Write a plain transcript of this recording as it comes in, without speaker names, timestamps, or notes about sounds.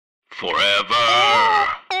Forever.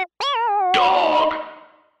 Dog.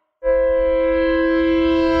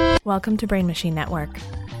 Welcome to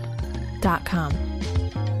BrainMachineNetwork.com.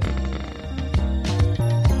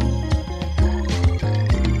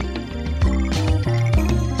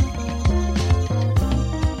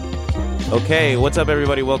 Okay, what's up,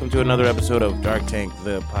 everybody? Welcome to another episode of Dark Tank,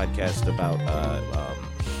 the podcast about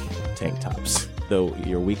tank tops.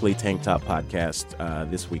 Your weekly tank top podcast.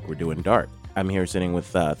 This week we're doing Dark. I'm here sitting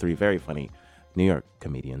with three very funny New York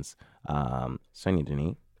comedians. Sonia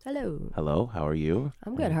Denis. Hello. Hello, how are you?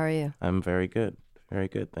 I'm good. How are you? I'm very good. Very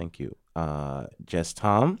good, thank you. Jess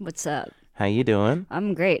Tom. What's up? How you doing?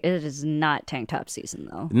 I'm great. It is not tank top season,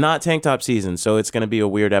 though. Not tank top season, so it's going to be a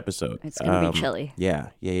weird episode. It's going to be chilly. Yeah.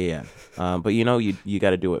 But you know, you got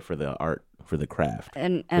to do it for the art, for the craft.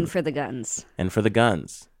 And for the guns. And for the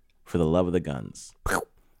guns. For the love of the guns.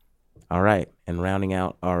 All right. And rounding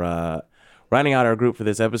out our group for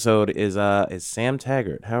this episode is Sam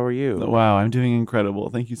Taggart. How are you? Wow, I'm doing incredible.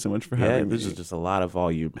 Thank you so much for having me. This is just a lot of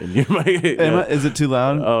volume in your mic. Is it too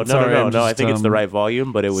loud? Oh, no. I think it's the right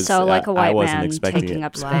volume, but it was so like a white I wasn't man expecting taking it.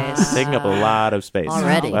 up space. Taking up a lot of space.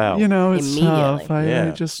 Already. Wow. You know, it's Immediately. tough.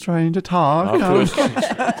 I'm just trying to talk.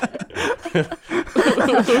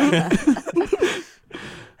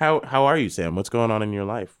 How are you, Sam? What's going on in your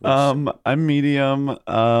life? I'm medium.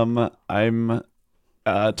 I'm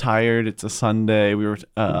tired. It's a Sunday. We were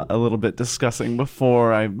a little bit discussing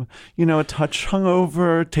before. I'm, a touch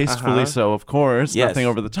hungover, tastefully so, of course. Yes. Nothing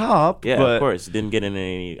over the top. Yeah, but of course. Didn't get in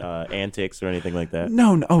any antics or anything like that.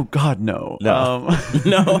 No. Oh God, no. No,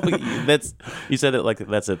 you said that like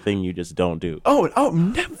that's a thing you just don't do. Oh,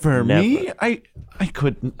 never. Me? I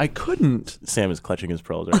couldn't. Sam is clutching his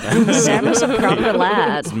pearls right now. Sam is a proper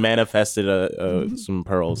lad. It's manifested some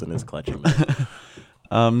pearls and is clutching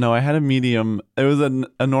them. No, I had a medium. It was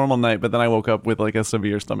a normal night, but then I woke up with like a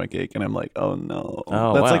severe stomach ache, and I'm like, oh no.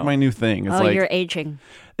 Oh, that's wow. like my new thing. It's like, You're aging.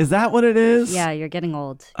 is that what it is? Yeah, you're getting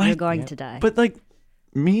old. You're going to die. But like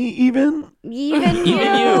me, even Even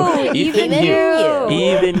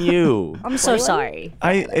you. I'm so sorry.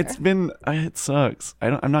 it sucks.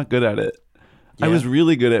 I'm not good at it. I Yeah. was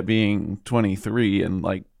really good at being 23 and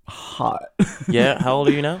like hot. Yeah, how old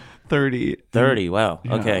are you now? 30. 30. Wow.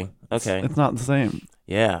 Yeah. Okay. It's not the same.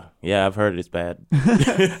 Yeah, I've heard it's bad.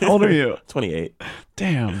 How old are you? 28.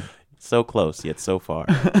 Damn. So close yet so far.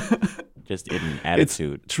 Just in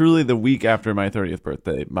attitude. It's truly the week after my 30th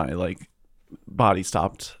birthday, my like body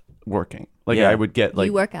stopped working. Like Yeah. I would get like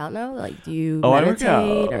you work out now? Like, do you I meditate? work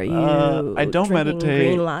out. Are you I don't drinking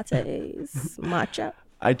meditate. green lattes? Matcha?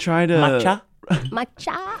 I try to Matcha?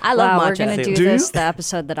 Matcha? I love Wow, matcha. we're going to do Do you? this the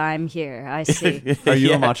episode that I'm here. I see. Are you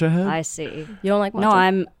Yeah. a matcha head? I see. You don't like matcha? No,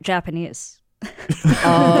 I'm Japanese.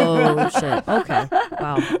 Oh, shit. Okay.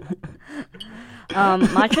 Wow.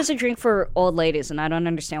 Matcha's a drink for old ladies, and I don't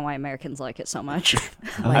understand why Americans like it so much.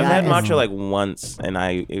 I've had God. matcha like once and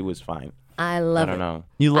it was fine. I I love don't it. know.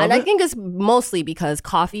 You love And I it? think it's mostly because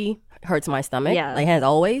coffee hurts my stomach. Yeah. Like, as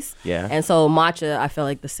always. Yeah. And so matcha, I feel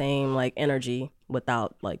like the same like energy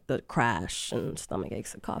without like the crash and stomach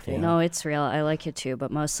aches of coffee. No, it's real. I like it too, but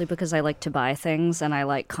mostly because I like to buy things and I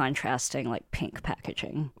like contrasting like pink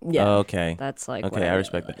packaging. Yeah. Okay. That's like what Okay, I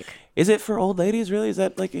respect like. that. Is it for old ladies really? Is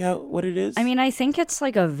that like what it is? I mean, I think it's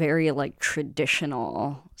like a very like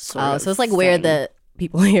traditional sort Oh, of so it's like weird thing. that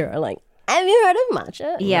people here are like, have you heard of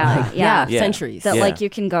matcha? Yeah, Like, yeah. Yeah. centuries. That Yeah. like you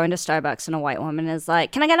can go into Starbucks and a white woman is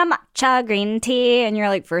like, "Can I get a matcha green tea?" And you're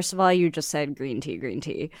like, first of all, you just said green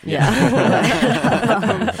tea.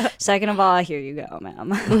 Yeah. Second of all, here you go,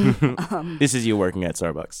 ma'am. This is you working at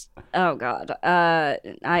Starbucks. Oh God, I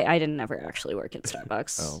didn't ever actually work at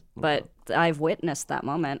Starbucks, but I've witnessed that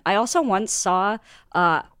moment. I also once saw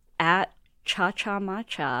at Cha Cha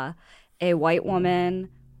Matcha a white woman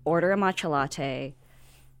order a matcha latte,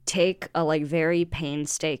 take a like very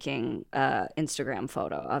painstaking Instagram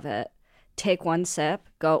photo of it, take one sip,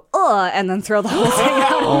 go and then throw the whole thing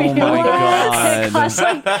out. Oh my God. It cost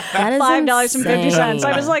like That is $5.50. I was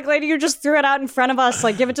insane. like, lady, you just threw it out in front of us.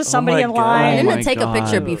 Like, give it to somebody my in God. line. And Oh then my take a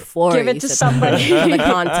picture God. before Give it you to sip somebody. the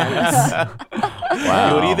contents.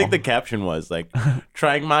 Wow. What do you think the caption was? Like,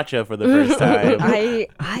 trying matcha for the first time. I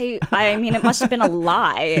mean, it must have been a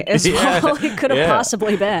lie as well. It could have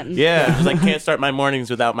possibly been. Yeah, she's like, can't start my mornings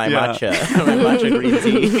without my matcha. My matcha green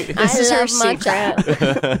tea. This is I her love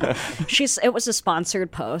matcha. secret. It was a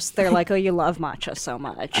sponsored post. They're like, "Oh, you love matcha so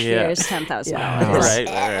much. Yeah. Here's $10,000."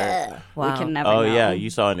 Right. Wow. We can never. Oh know. yeah, you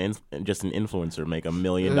saw just an influencer make $1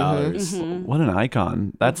 million. What an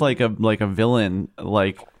icon. That's like a villain.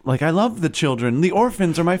 Like I love the children. The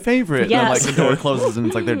orphans are my favorite. And then, like Yes. the door closes and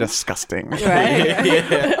it's like they're disgusting. Right?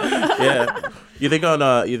 Yeah. You think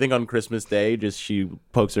on Christmas Day, just she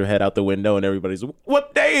pokes her head out the window and everybody's,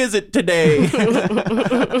 what day is it today?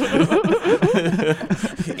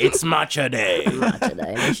 It's matcha day. Matcha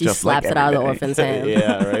day. And she Just slaps like it out of the every day. orphan's hand.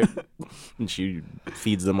 Yeah, right. And she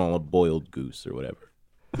feeds them all a boiled goose or whatever.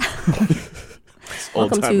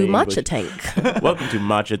 Welcome to Old-timey Matcha English. Tank. Welcome to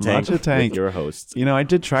Matcha Tank. Matcha Tank. With your host. You know, I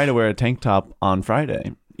did try to wear a tank top on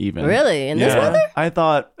Friday. Even Really? In this weather? I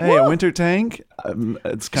thought, hey, a winter tank.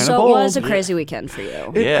 It's kind of So it bold. was a crazy weekend for you.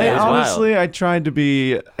 Yeah, it was wild. Honestly, I tried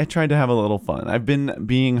to have a little fun. I've been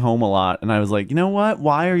being home a lot, and I was like, you know what?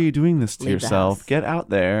 Why are you doing this to Leave the yourself? house. Get out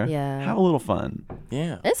there. Yeah. Have a little fun.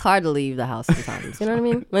 Yeah. It's hard to leave the house sometimes. You know what I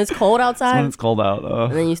mean? When it's cold When outside, it's cold out,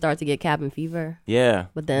 and then you start to get cabin fever. Yeah.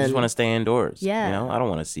 But I then- just want to stay indoors. Yeah. You know, I don't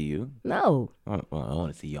want to see you. No. I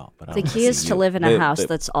want to see y'all, but I The don't wanna key is see to you. live in a The- house the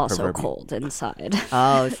that's also proverbial- cold inside.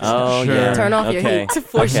 Oh, Oh, Sure. yeah. Turn off your Okay. heat to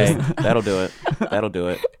force Okay. your That'll do it. That'll do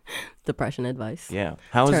it. depression advice. Yeah.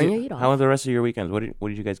 How was Turn it? your heat How off. was the rest of your weekends? What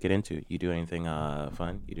did you guys get into? You do anything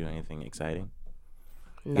fun? You do anything exciting?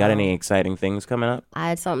 You got No. any exciting things coming up? I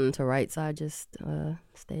had something to write, so I just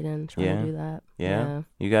stayed in trying Yeah. to do that. Yeah.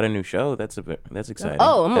 You got a new show. That's exciting.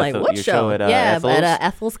 Oh, I'm like, Ethel- what your show? at yeah, Ethel's? at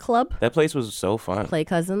Ethel's Club. That place was so fun. Play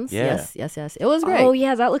Cousins. Yeah. Yes. It was great. Oh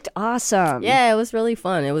yeah, that looked awesome. Yeah, it was really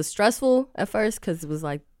fun. It was stressful at first because it was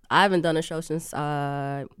like I haven't done a show since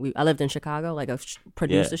I lived in Chicago, like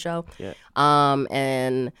produced Yeah. a show. Yeah.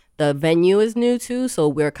 And the venue is new too, so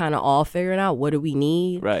we're kind of all figuring out what do we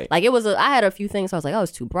need. Right. Like I had a few things. I was like, oh,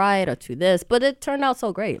 it's too bright or too this, but it turned out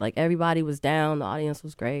so great. Like everybody was down. The audience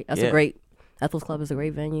was great. That's Yeah. a great. Ethel's Club is a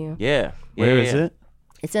great venue. Yeah. Where is it?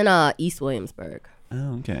 It's in East Williamsburg.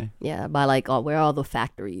 Oh, okay. Yeah, by like where all the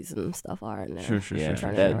factories and stuff are in there. Sure. Yeah.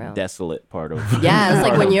 Turn it That around. desolate part of. Yeah, it's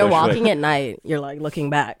like part when of you're Bushwick. walking at night, you're like looking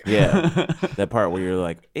back. Yeah. That part where you're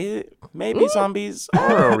like, maybe zombies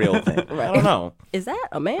are a real thing. I don't know. Is that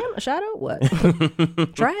a man? A shadow? What?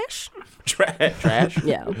 Trash? Trash?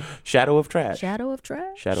 Yeah. Shadow of trash. Shadow of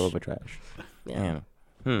trash? Shadow of a trash. Yeah.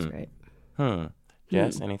 Man. Great.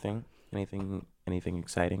 Jess, anything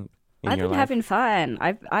exciting in I've your been life? having fun.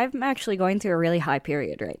 I'm actually going through a really high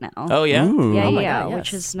period right now. Oh yeah. Ooh. Yeah, Oh my yeah, God,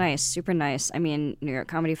 which yes. is nice, super nice. I mean, New York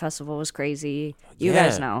Comedy Festival was crazy. You Yeah.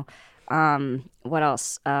 guys know. What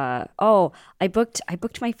else? I booked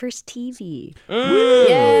my first TV. Thank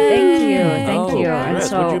Oh, you. congrats. And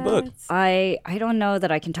so What'd you book? I don't know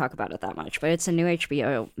that I can talk about it that much, but it's a new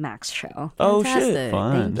HBO Max show. Oh Fantastic. shit.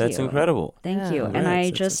 Fun. Thank That's you. incredible. Thank you. And Congrats. I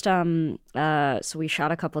That's just so we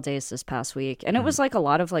shot a couple days this past week, and it was like a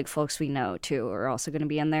lot of like folks we know too are also going to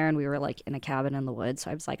be in there, and we were like in a cabin in the woods. So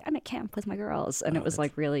I was like, I'm at camp with my girls, and it was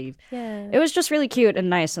like really, Yeah. it was just really cute and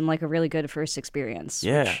nice and like a really good first experience.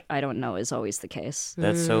 Yeah. which I don't know is always the case.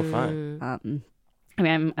 That's so fun. I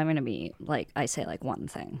mean, I'm gonna be like I say like one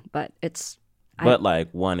thing, but it's. But like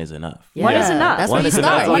one is enough. One is Yeah. enough. That's One where you is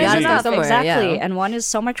enough. start. One You is gotta enough. start somewhere. Exactly, Yeah. and one is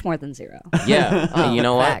so much more than zero. Yeah. And you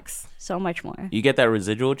know what? Facts. So much more. You get that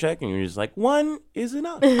residual check and you're just like, one is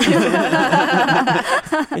enough.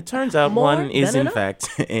 It turns out More one is than in enough?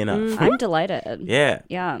 fact enough. I'm delighted. Yeah.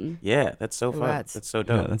 Yeah. Yeah. That's so fun. Congrats. That's so Yeah,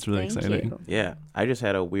 dope. that's really Thank exciting. you. Yeah, I just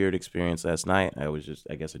had a weird experience last night. I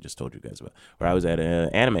guess I just told you guys about, where I was at an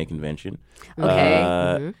anime convention.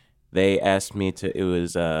 Okay. They asked me to. It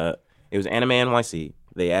was Anime NYC.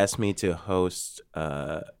 They asked me to host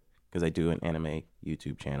because I do an anime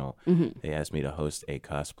YouTube channel. They asked me to host a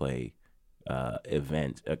cosplay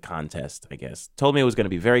event, a contest. I guess told me it was going to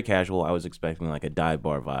be very casual. I was expecting like a dive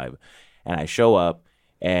bar vibe, and I show up.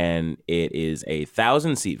 And it is a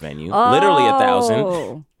 1,000-seat venue, literally 1,000.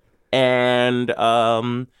 Oh.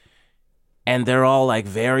 And they're all like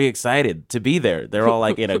very excited to be there. They're all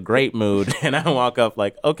like in a great mood. And I walk up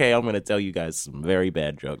like, okay, I'm gonna tell you guys some very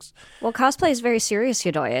bad jokes. Well, cosplay is very serious,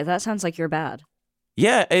 Yodoye. That sounds like you're bad.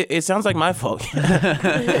 Yeah, it sounds like my fault.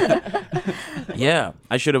 Yeah,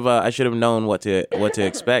 I should have known what to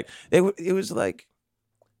expect. It was like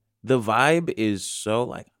the vibe is so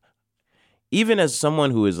like, even as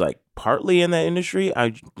someone who is like partly in that industry,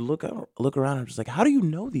 I look around. I'm just like, how do you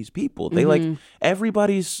know these people? They like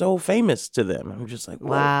everybody's so famous to them. I'm just like, whoa.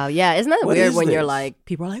 Wow. Yeah. Isn't that What weird is when you're this? like,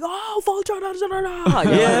 people are like, oh, Voltron.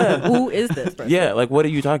 You're Yeah. like, who is this person? Yeah, like what are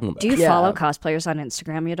you talking about? Do you Yeah. follow cosplayers on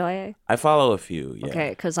Instagram, Yodoye? I follow a few. Yeah. Okay,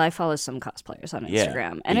 because I follow some cosplayers on Yeah.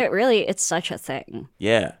 Instagram, and it's such a thing.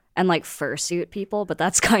 Yeah. And like fursuit people, but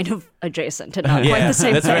that's kind of adjacent to not quite Yeah, the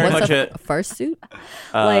same that's thing. very What's much a fursuit?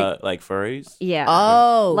 like furries. Yeah.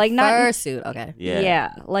 Oh, Like not- fursuit. Okay.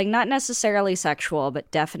 Yeah. Like not necessarily sexual,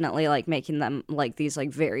 but definitely like making them like these like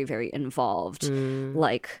very, very involved,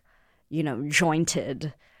 like,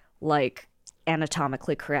 jointed, like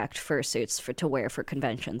anatomically correct fursuits to wear for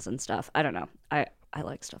conventions and stuff. I don't know. I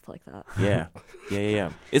like stuff like that.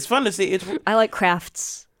 Yeah. It's fun to see. I like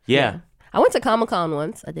crafts. Yeah. I went to Comic-Con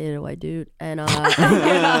once. I dated a white dude, and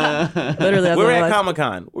literally, that's We're what it at was.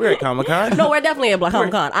 Comic-Con. No, we're definitely at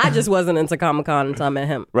Comic-Con. I just wasn't into Comic-Con until I met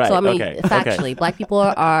him. Right, So I mean, okay, factually, Black people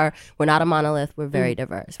we're not a monolith. We're very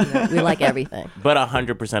diverse. We like everything. But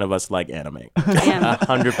 100% of us like anime. Yeah.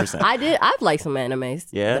 100%. I've liked some animes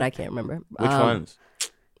Yeah? that I can't remember. Which ones?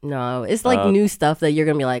 No, it's like new stuff that you're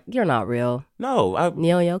gonna be like, you're not real. No.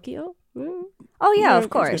 Neo Yokio? Mm, Oh yeah, of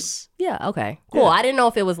course. yeah, okay, cool. I didn't know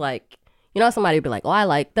if it was like, somebody would be like, oh, I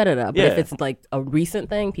like da-da-da. But if it's like a recent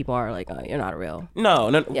thing, people are like, oh, you're not real. No.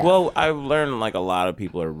 Yeah. Well, I've learned like a lot of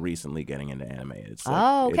people are recently getting into anime. It's like,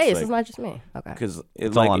 Oh, okay, it's this is not just me. Okay. because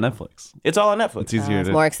It's all on Netflix. It's all on Netflix. It's easier It's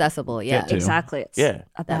to. more accessible, yeah. get to. Exactly. It's Yeah.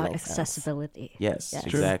 about makes sense. accessibility. Yes, Yes.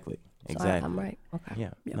 exactly. So Exactly. I'm right. Okay. Yeah.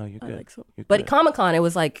 No, you're I good. like so. You're But good. Comic-Con, it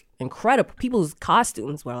was like incredible. People's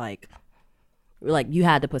costumes were like you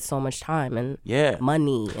had to put so much time and Yeah.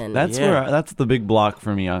 money and That's that's the big block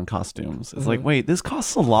for me on costumes. It's like, wait, this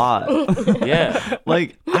costs a lot. Yeah.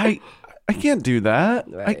 Like I can't do that.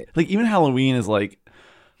 Right. Like even Halloween is like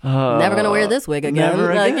never gonna wear this wig again.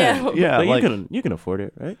 never Like, again. yeah. Yeah, But like you can afford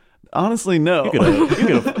it, right? honestly, no.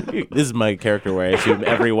 This is my character where I assume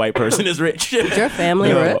every white person is rich. Is your family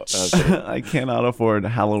No. rich? I cannot afford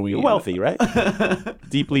Halloween. Wealthy, right?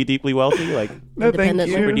 Deeply, deeply wealthy. Like No, thank Independent.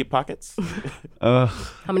 super you. deep pockets. How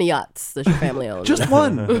many yachts does your family own? Just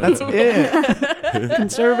one. That's it.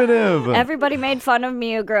 Conservative. Everybody made fun of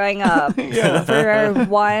me growing up for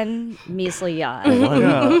one measly yacht.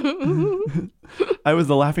 Yeah. I was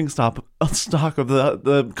the laughing stock of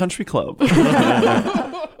the country club.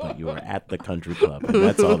 But you are at the country club, and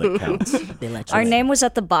that's all that counts. They let you Our in. name was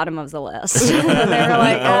at the bottom of the list. They were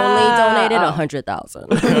like, Only donated 100,000.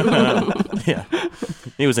 Yeah.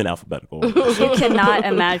 He was in alphabetical order. You cannot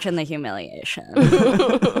imagine the humiliation.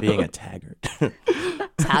 Being a taggart.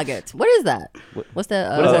 Taggart. What is that? What's the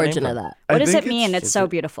does that origin name of from? that? What does think it mean? It's so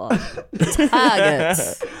beautiful. Taggart.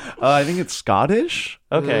 I think it's Scottish.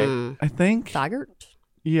 Okay. I think. Taggart?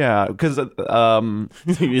 Yeah, because You're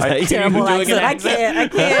doing Terrible an accent. I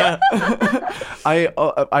can't.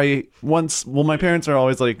 I once, well, my parents are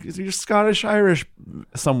always like, you're Scottish Irish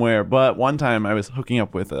somewhere, but one time I was hooking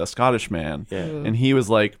up with a Scottish man, Yeah. and he was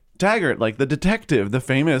like, Taggart, like the detective, the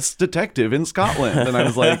famous detective in Scotland, and I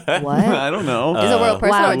was like, What? I don't know. Is it a real person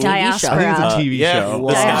Wow, or a TV diaspora. I think it's a TV Yeah, show.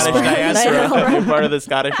 the Scottish Diaspora. diaspora. You're part of the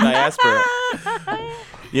Scottish diaspora.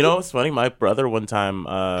 You know what's funny? My brother one time,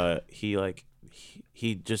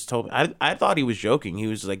 he just told me. I thought he was joking. He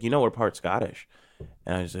was like, we're part Scottish,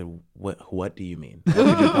 and I said, What do you mean? What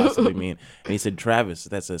could you possibly mean? And he said, Travis,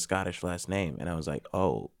 that's a Scottish last name. And I was like,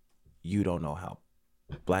 Oh, you don't know how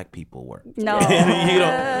Black people work. No. You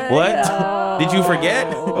don't. What? Did you forget?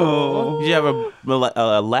 Oh, Did you have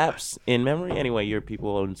a lapse in memory? Anyway, your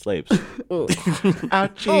people owned slaves.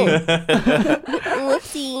 ouchie.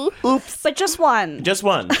 Whoopsie. But just one. Just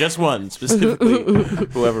one specifically.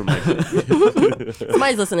 Whoever might be.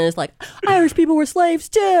 Somebody's listening. It's like, Irish people were slaves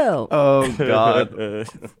too. Oh God,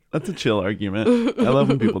 that's a chill argument. I love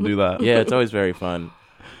when people do that. Yeah, it's always very fun.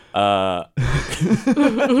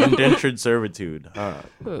 Indentured servitude. Huh.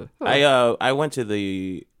 I went to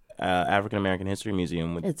the African American History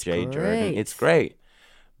Museum with It's Jay Jordan. great. It's great.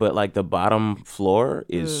 But like the bottom floor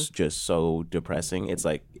is just so depressing. It's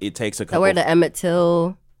like it takes a couple. Where the Emmett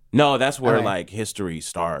Till. No, that's where Okay. like history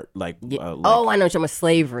start. Like, Yeah. like Oh, I know what you're talking about.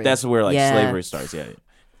 Slavery. that's where like Yeah. slavery starts. Yeah.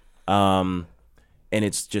 And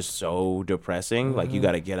it's just so depressing. Like you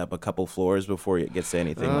got to get up a couple floors before it gets to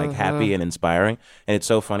anything like happy and inspiring. And it's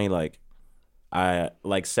so funny. Like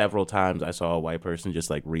several times I saw a white person just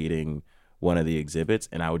like reading one of the exhibits,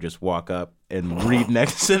 and I would just walk up and read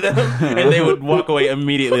next to them, and they would walk away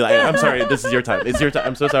immediately. Like, I'm sorry, this is your time. It's your time.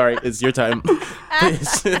 I'm so sorry. It's your time.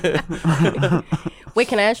 Wait,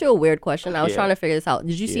 can I ask you a weird question? I was Yeah. trying to figure this out.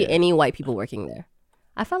 Did you see Yeah. any white people working there?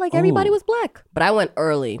 I felt like everybody Oh. was black, but I went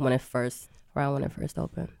early when it first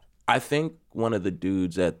opened. I think one of the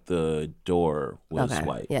dudes at the door was Okay.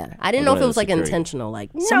 white. Yeah, I didn't Or know one if it of was the like security. intentional.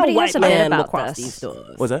 Like Somebody no has white a bit man about will cross this. these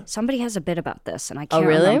doors. What's that? Somebody has a bit about this, and I can't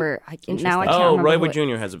really? remember. Now I can't Oh, remember. Roy who Wood it-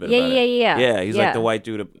 Jr. has a bit Yeah, about it. yeah. Yeah, he's like Yeah. the white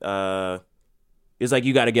dude. It's like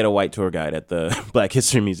you got to get a white tour guide at the Black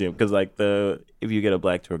History Museum because like if you get a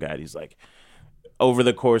black tour guide, he's like over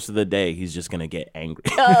the course of the day, he's just gonna get angry.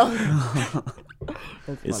 Oh.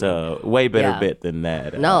 It's a way better Yeah. bit than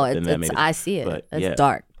that. No, than it's that maybe. I see it. But, It's yeah.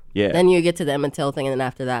 dark. Yeah. Then you get to the Emmett Till thing, and then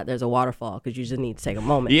after that, there's a waterfall because you just need to take a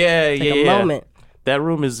moment. Yeah, Take yeah, a yeah. moment. That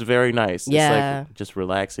room is very nice. Yeah. It's like just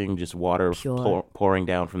relaxing, just water Pure. pouring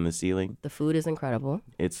down from the ceiling. The food is incredible.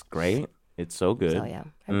 It's great. It's so good. So yeah,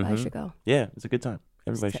 everybody should go. Yeah, it's a good time.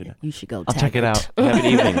 Everybody should You should go. I'll check it out. have an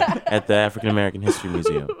evening at the African American History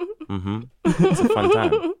Museum. It's a fun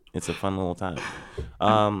time. It's a fun little time.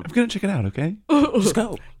 I'm gonna check it out. Okay. Just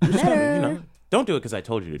go. Just go. You know, don't do it because I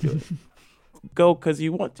told you to do it. Go because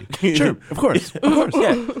you want to. Sure. Of course. Of course.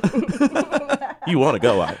 Yeah. You want to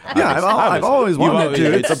go out. Yeah, I've always wanted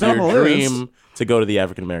to. It's It's on your the list. dream to go to the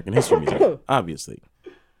African American History Museum. Obviously.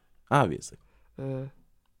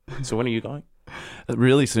 So when are you going?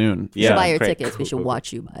 Really soon. You should buy your great. tickets. We should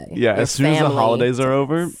watch you buy. Yeah, your as soon as the family holidays are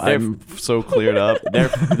over, I'm so cleared up.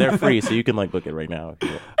 They're free, so you can like book it right now. If you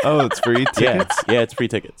want. Oh, it's free tickets? It's free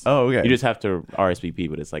tickets. Oh, okay. You just have to RSVP,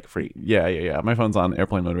 but it's like free. Yeah. My phone's on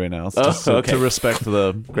airplane mode right now. It's Oh, just okay. to respect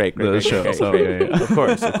the Great, the show. great, So great. yeah. Of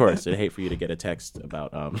course. I'd hate for you to get a text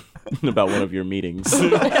about about one of your meetings.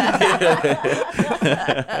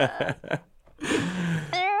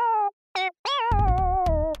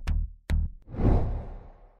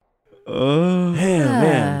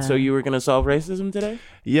 Man. So you were gonna solve racism today?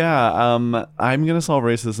 Yeah, I'm gonna solve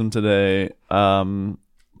racism today.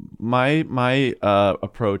 My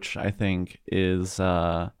approach, I think, is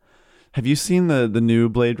have you seen the new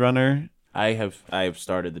Blade Runner? I've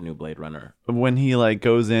started the new Blade Runner. When he like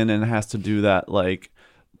goes in and has to do that like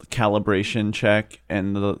calibration check,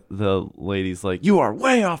 and the lady's like, "You are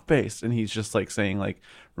way off base," and he's just like saying like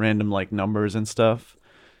random like numbers and stuff.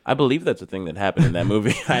 I believe that's a thing that happened in that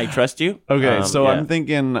movie. I trust you. Okay, so yeah. I'm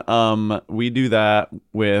thinking we do that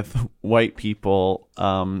with white people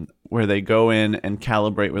where they go in and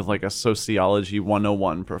calibrate with like a sociology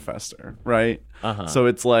 101 professor, right? So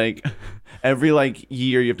it's like every like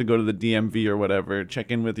year you have to go to the DMV or whatever, check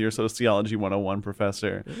in with your sociology 101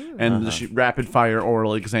 professor, and she rapid fire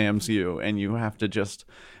oral exams you, and you have to just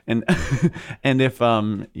and and if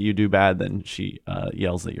you do bad, then she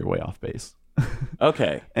yells that you're way off base.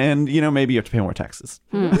 Okay. And, you know, maybe you have to pay more taxes.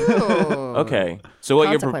 Okay. So what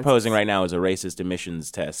you're Consequences. proposing right now is a racist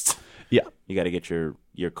emissions test. Yeah. You got to get your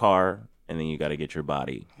car, and then you got to get your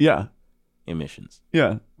body Yeah. emissions.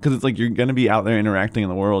 Yeah. Because it's like you're going to be out there interacting in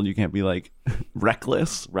the world. You can't be like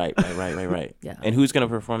reckless. Right. Yeah. And who's going to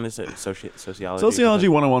perform this at sociology? Sociology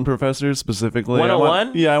 101 professors specifically.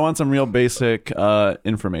 101? I want some real basic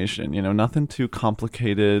information. You know, nothing too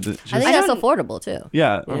complicated. Just, I think that's affordable too.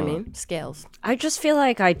 yeah. You know what I mean? Scales. I just feel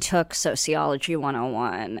like I took Sociology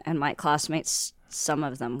 101 and my classmates, some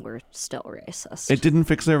of them were still racist. It didn't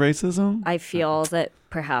fix their racism? I feel that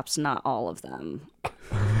perhaps not all of them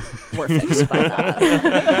were fixed by that.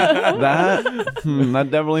 That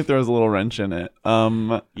definitely throws a little wrench in it.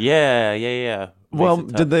 Yeah. Well, Makes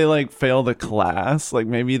it tough. did they like fail the class? Like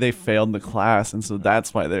maybe they failed the class, and so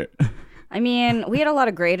that's why they're. I mean, we had a lot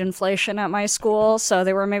of grade inflation at my school, so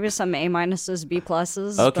there were maybe some A minuses, B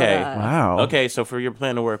pluses. Okay. But, Wow. Okay, so for your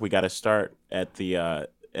plan to work, we got to start at the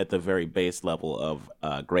very base level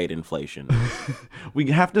of grade inflation. We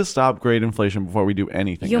have to stop grade inflation before we do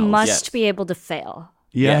anything you else. must Yes. be able to fail.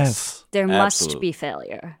 Yes. There must Absolutely. be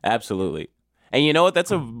failure. Absolutely. And you know what?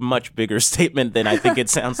 That's a much bigger statement than I think it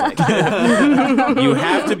sounds like. You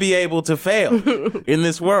have to be able to fail in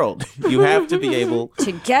this world. You have to be able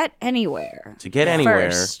To get anywhere. to get anywhere.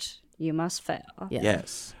 First, you must fail. Yeah.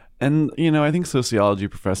 Yes. And, you know, I think sociology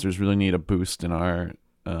professors really need a boost in our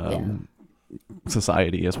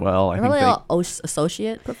society as well. I Are think they they, all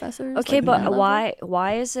associate professors? Okay, like, but that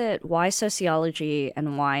level? why sociology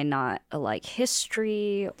and why not like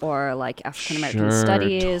history or like African American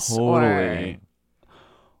studies totally.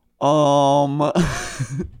 or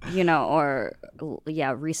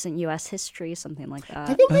recent U.S. history, something like that.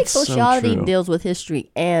 I think like That's so sociology true. deals with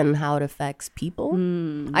history and how it affects people.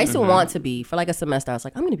 I used to want to be for like a semester. I was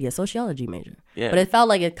like, I'm going to be a sociology major. Yeah. But it felt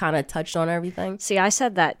like it kind of touched on everything. See, I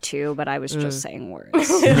said that too, but I was just saying words.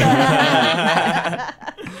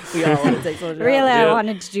 We all want to take sociology. Really, I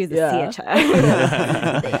wanted to do the theater.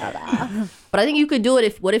 But I think you could do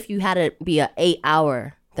it what if you had it be an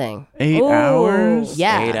 8-hour thing? 8 hours?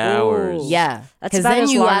 Yeah. 8 hours. Yeah. That's Because about then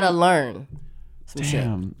as you long- gotta learn some shit.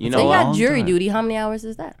 Damn. You So know you what? got jury time. duty. How many hours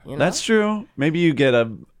is that? You know? That's true. Maybe you get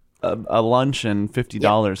a lunch and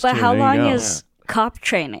 $50 But too. how There you long go. is cop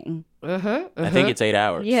training? I think it's 8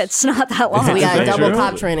 hours. Yeah, it's not that long. we got Is that double true?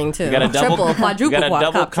 cop training too. You got a double, triple, quadruple you got a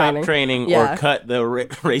double cop training. Yeah. or cut the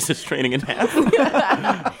racist training in half.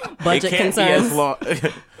 Budget it can't concerns. be as long.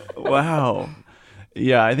 Wow.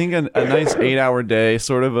 Yeah, I think a nice 8-hour day,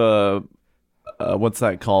 sort of what's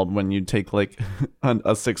that called when you take like a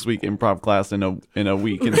 6-week improv class in a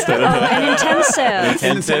week instead of An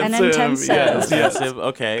intensive. An intensive. Yes. Intensive.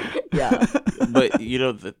 Okay. Yeah. But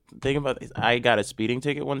the thing about this, I got a speeding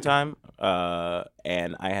ticket one time,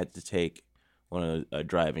 and I had to take a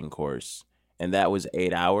driving course, and that was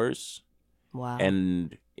 8 hours. Wow.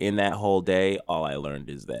 And in that whole day, all I learned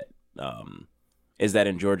is that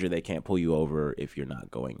in Georgia they can't pull you over if you're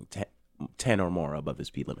not going 10 or more above the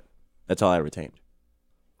speed limit. That's all I retained.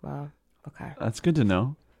 Wow. Okay. That's good to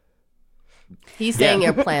know. He's saying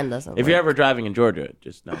your plan doesn't If work. you're ever driving in Georgia,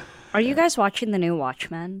 just know. Are you guys watching the new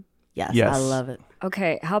Watchmen? Yes, Yes. I love it.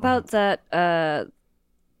 Okay, how about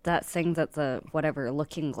that thing that the whatever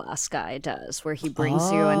Looking Glass guy does, where he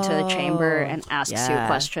brings you into the chamber and asks you yeah.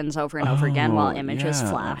 questions over and over again while Oh, images yeah.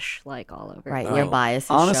 flash like all over. Right, the your Oh. bias is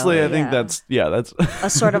Honestly, showing. I think Yeah. that's a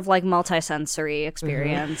sort of like multisensory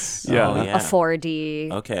experience. Yeah. Oh, yeah. A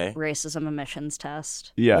 4D Okay. racism emissions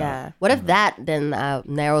test. yeah. What if that then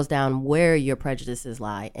narrows down where your prejudices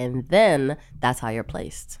lie, and then that's how you're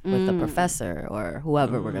placed with the professor or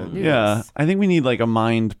whoever we're gonna do Yeah, this. I think we need like a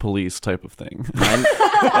mind police type of thing.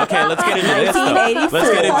 Okay, let's get into this stuff. 1984. Let's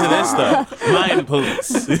get into this stuff. Mind police.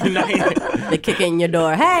 They kick in your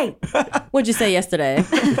door. Hey, what'd you say yesterday?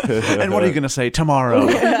 And what are you gonna say tomorrow?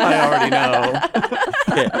 I already know.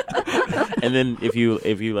 And then if you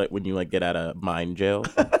like when you like get out of mind jail,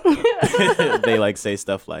 they like say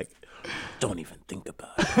stuff like, "Don't even think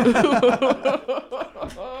about it."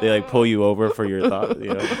 They like pull you over for your thoughts.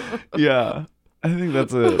 Yeah, I think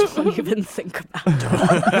that's it. Don't even think about it.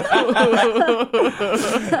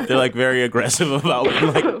 They're like very aggressive about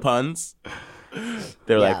like puns.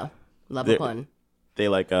 They're Yeah, like love they're- a pun. they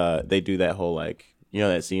do that whole like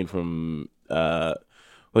that scene from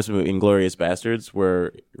what's the movie Inglourious Bastards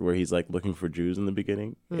where he's like looking for Jews in the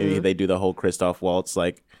beginning. And they do the whole Christoph Waltz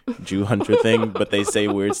like Jew hunter thing, but they say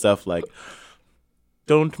weird stuff like,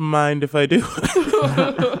 "Don't mind if I do."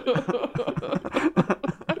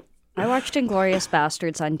 I watched Inglourious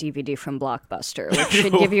Bastards on DVD from Blockbuster, which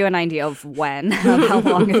should give you an idea of when, of how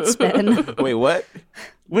long it's been. Wait, what?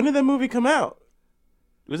 When did that movie come out?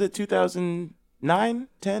 Was it 2009,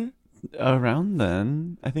 10? Around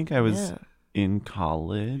then, I think I was Yeah. in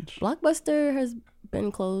college. Blockbuster has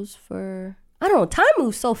been closed for, I don't know, time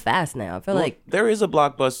moves so fast now. I feel like There is a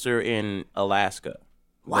Blockbuster in Alaska.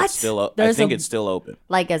 What? That's still I There's think a- it's still open.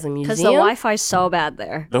 as a museum. Because the Wi-Fi's so bad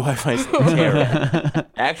there. The Wi-Fi's terrible.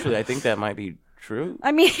 Actually, I think that might be true.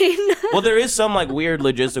 I mean, Well, there is some like weird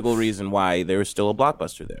logistical reason why there's still a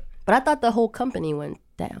Blockbuster there. But I thought the whole company went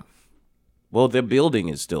down. Well, the building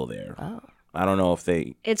is still there. Oh. I don't know if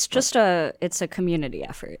they. it's a community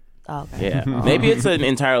effort. Oh, okay. Yeah, maybe it's an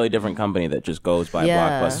entirely different company that just goes by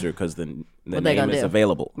Yeah. Blockbuster because the What they name gonna is do?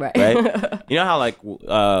 available, Right. You know how like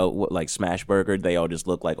like Smashburger, they all just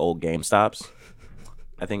look like old GameStops.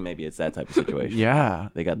 I think maybe it's that type of situation. Yeah,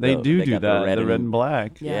 They got they the- do they do got the that. red The red and- and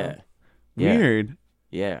black. Yeah. Yeah. Weird.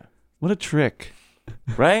 Yeah. What a trick.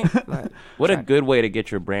 Right? What a good way to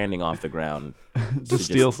get your branding off the ground. To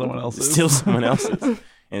steal someone else's. Steal someone else's.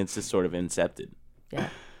 And it's just sort of incepted. Yeah.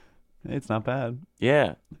 It's not bad.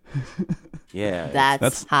 Yeah. Yeah.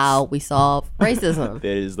 That's how we solve racism. that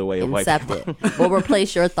is the way of white people. Incept it. We'll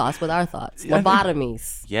replace your thoughts with our thoughts.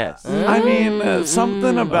 Lobotomies. Yes. I mean,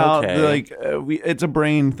 something about Okay. like it's a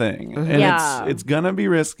brain thing, and Yeah. it's gonna be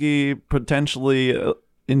risky, potentially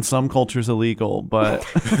in some cultures illegal, but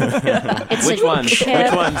It's Which a ones? chip.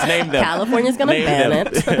 Which ones? Name them. California's gonna Name ban them.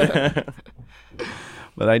 it.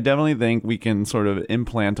 but I definitely think we can sort of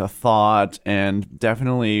implant a thought and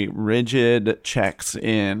definitely rigid checks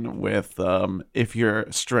in with if you're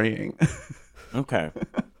straying. Okay.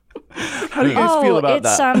 How do you guys feel about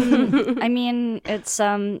it's that? I mean, it's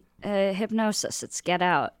hypnosis. It's Get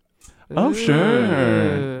Out. Oh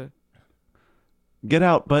sure. Get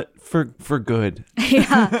out, but for good.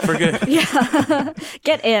 For good.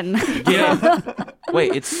 Get in. Yeah.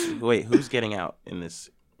 Wait, who's getting out in this?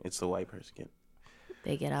 It's the white person.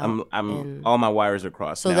 They get out. I'm and- all my wires are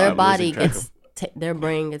crossed. so now. their I'm body losing track gets, of- their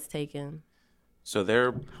brain gets taken. So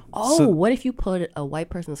they're Oh, what if you put a white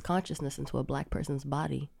person's consciousness into a black person's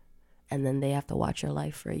body, and then they have to watch your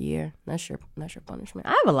life for a year? That's your punishment.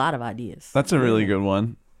 I have a lot of ideas. That's a really good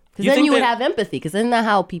one. Because You then think you would that- have empathy. Because isn't that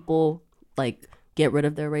how people like get rid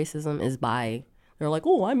of their racism? Is by they're like,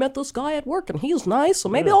 oh, I met this guy at work and he was nice, so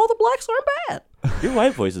maybe all the blacks aren't bad. your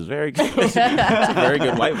white voice is very good. It's a very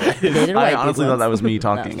good white voice. Dated I white honestly people. thought that was me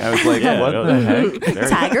talking. I was like, Yeah, what no, the heck? Very,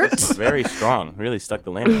 Taggart? very strong. Really stuck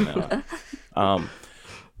the landing on that one.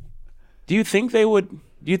 Do you think they would?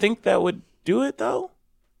 Do you think that would do it though?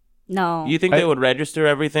 No. Do you think they would register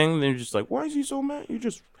everything? They're just like, why is he so mad? You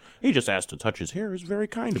just he just asked to touch his hair. He's very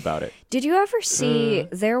kind about it. Did you ever see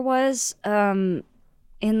there was in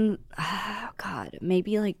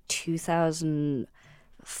maybe like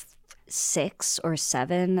 2006 or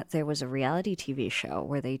 7 there was a reality TV show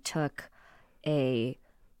where they took a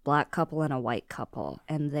black couple and a white couple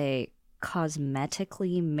and they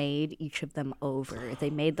cosmetically made each of them over.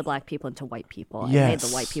 They made the black people into white people and made the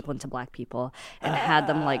white people into black people and had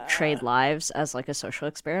them like trade lives as like a social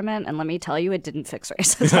experiment. And let me tell you, it didn't fix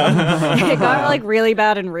racism. It got like really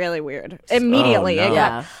bad and really weird immediately. Oh, no. It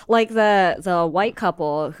got like the white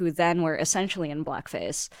couple who then were essentially in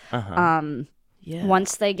blackface.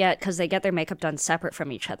 Once they get their makeup done separate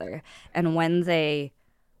from each other, and when they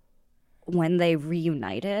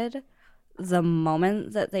reunited, the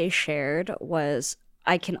moment that they shared was,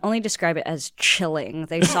 I can only describe it as chilling.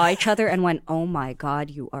 They saw each other and went, "Oh my God,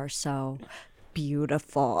 you are so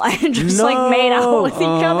beautiful," and just like made out with each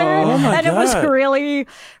other, and it was really,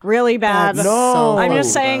 really bad. I'm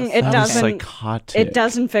just saying it doesn't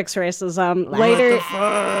fix racism.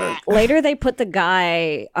 Later they put the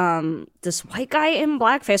guy, this white guy in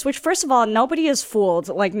blackface, which first of all, nobody is fooled.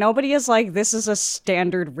 Like nobody is like, this is a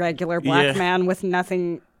standard regular black man with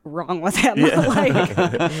nothing wrong with him. Like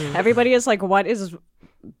everybody is like, what is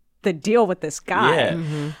the deal with this guy?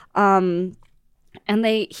 And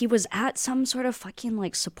he was at some sort of fucking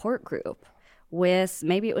like support group with,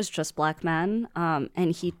 maybe it was just black men,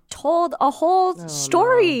 and he told a whole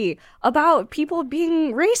story about people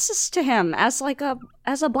being racist to him as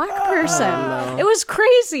a black person. It was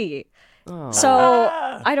crazy. So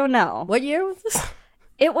I don't know. What year was this?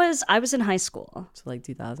 I was in high school. So like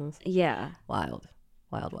 2000s? Yeah. Wild.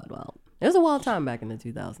 It was a wild time back in the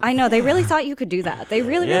 2000s. I know. They really thought you could do that. They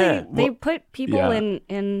really they put people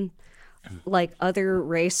in like other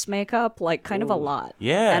race makeup, like kind of a lot.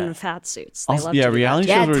 Yeah. And fat suits. Also, loved to do reality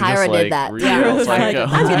that. shows were Tyra just did like that. real Tyra was like, psycho.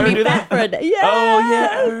 I'm gonna be fat for a day. Yeah. Oh yeah,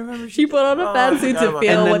 I remember. She put on a fat suit to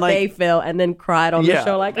feel what they feel, and then cried on the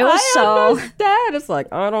show like, It was so understand. It's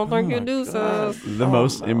like, I don't think you do, sis. The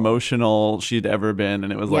most emotional she'd ever been,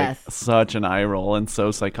 and it was like such an eye roll and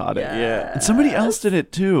so psychotic. Yeah. And somebody else did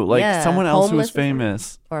it too, like someone else who was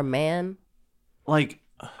famous, or a man. like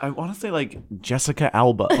I want to say like Jessica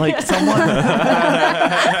Alba, like someone.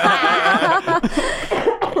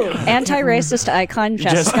 Anti-racist icon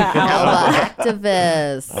Jessica Alba.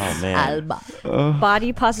 Activist. Oh man. Alba.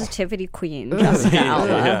 Body positivity queen Jessica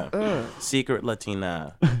Alba. Secret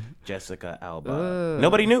Latina Jessica Alba.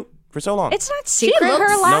 Nobody knew for so long. It's not secret. looks-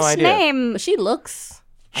 Her No last idea. name. She looks.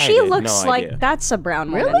 She had looks no like idea. that's a brown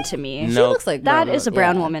woman to me. No. She looks like That brown is a woman,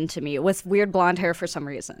 brown yeah. woman to me with weird blonde hair for some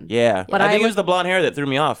reason. Yeah, But I I think it look- was the blonde hair that threw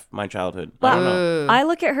me off my childhood. I don't know. I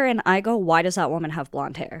look at her and I go, why does that woman have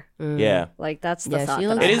blonde hair? Yeah, Like that's the Yeah, thought she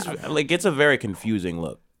that looks- I it is have. like it's a very confusing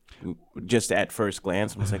look. Just at first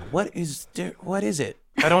glance, I'm just like, what is it?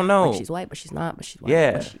 I don't know. Like she's white, but she's not. But she's white,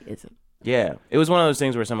 Yeah. but she isn't. Yeah, it was one of those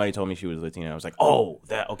things where somebody told me she was Latina. I was like, oh,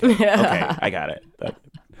 okay, I got it.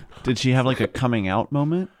 Did she have like a coming out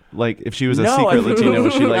moment? Like if she was a No, secret I think- Latina,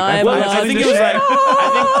 was she like? I I'm Well, not I think it into was shit? like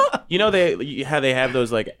I think you know they have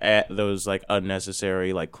those like those like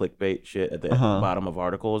unnecessary like clickbait shit at the bottom of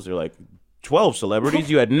articles. They're like 12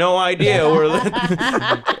 celebrities you had no idea were,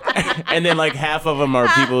 and then like half of them are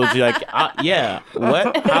people who like yeah,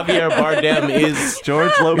 what Javier Bardem is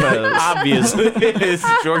George Lopez. obviously is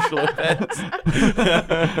George Lopez.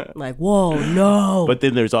 Like, whoa, no. But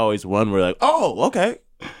then there's always one where like, oh, okay,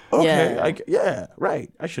 Yeah. yeah, right,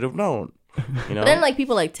 I should have known. You know? But then, like,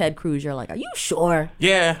 people like Ted Cruz, you're like, are you sure?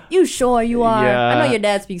 Yeah. You sure you are? Yeah. I know your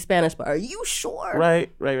dad speaks Spanish, but are you sure? Right.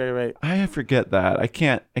 I forget that. I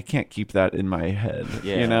can't keep that in my head.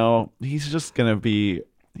 Yeah. You know, he's just gonna be.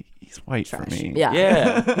 He's white for me. Yeah.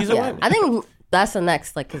 Yeah. He's a Yeah. white. I think that's the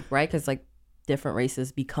next, like, right? Because, like, different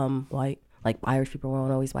races become white. Like, Irish people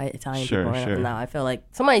weren't always white, Italian Sure, people weren't. sure. Now I feel like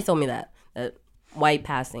somebody told me that white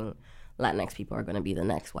passing Latinx people are going to be the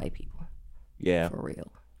next white people. Yeah. For real.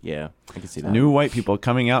 Yeah. I can see that. New white people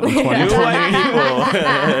coming out in New 2020.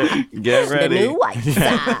 white people. Get ready. The new whites.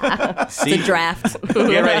 The draft.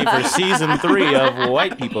 Get ready for season 3 of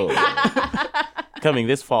White People. Coming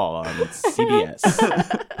this fall on CBS.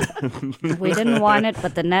 We didn't want it,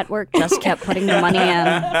 but the network just kept putting the money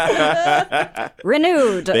in.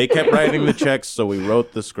 Renewed. They kept writing the checks, so we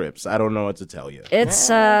wrote the scripts. I don't know what to tell you.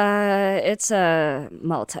 It's a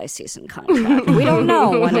multi-season contract. We don't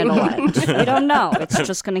know when it'll end. We don't know. It's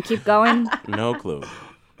just gonna keep going. No clue.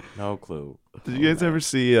 No clue. Did you guys ever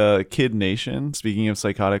see Kid Nation? Speaking of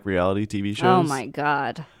psychotic reality TV shows. Oh my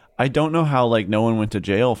god. I don't know how like no one went to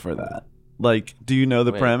jail for that. Like, do you know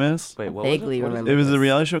the premise? Wait, what Vaguely was it? remember. It was a this.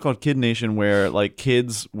 reality show called Kid Nation where like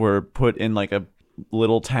kids were put in like a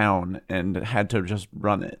little town and had to just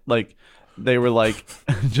run it. Like they were like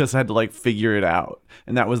just had to like figure it out,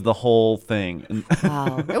 and that was the whole thing. And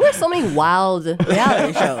Wow. There were so many wild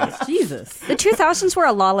reality shows. Jesus. The 2000s were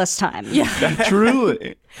a lawless time. Yeah.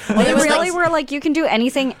 truly, They really were like, you can do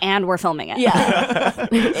anything and we're filming it. Yeah.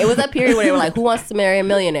 It was that period where they were like, who wants to marry a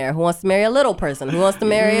millionaire? Who wants to marry a little person? Who wants to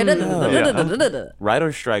marry a...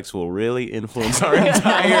 Writer strikes will really influence our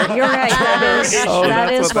entire. You're right. That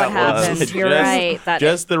is what what that was. happened. You're right.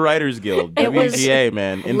 Just the Writers Guild, It was WGA,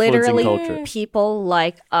 man, influencing literally culture. people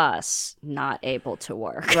like us not able to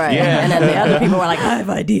work. Right. Yeah. And then the other people were like, I have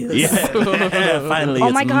ideas. Yeah, finally, Oh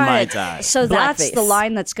it's my my god! time. So that's Blackface. the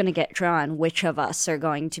line that's going to get drawn. Which of us are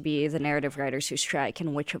going to be the narrative writers who strike,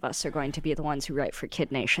 and which of us are going to be the ones who write for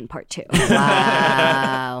Kid Nation Part 2?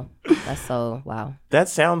 Wow. That's so, wow. That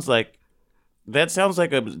sounds like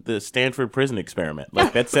the Stanford prison experiment.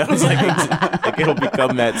 Like that sounds like it'll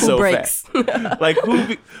become that so breaks? fast. Like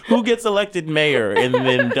who gets elected mayor and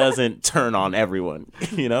then doesn't turn on everyone?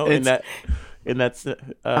 You know, in that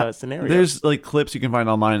scenario. there's like clips you can find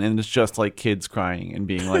online, and it's just like kids crying and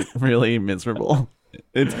being like really miserable.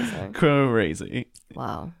 It's crazy.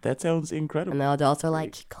 Wow. That sounds incredible. And the adults are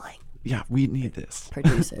like, keep going. Yeah, we need this.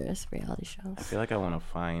 Producers, reality shows. I feel like I want to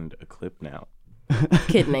find a clip now.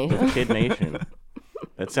 Kid Nation. Kid Nation.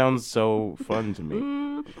 That sounds so fun to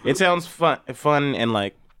me. It sounds fun and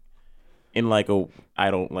like in like a I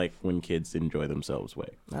don't like when kids enjoy themselves way.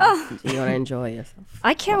 You want to enjoy yourself.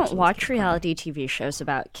 I can't watch reality TV shows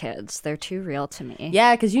about kids. They're too real to me.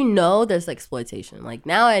 Yeah, because you know there's exploitation. Like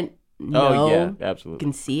now I know, Oh yeah, you absolutely.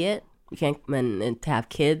 can see it. You can't, and to have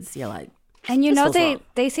kids, you're like, And you This know was wrong.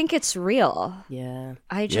 they think it's real. yeah.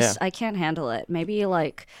 I can't handle it. Maybe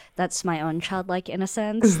like that's my own childlike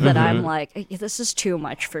innocence that I'm like, this is too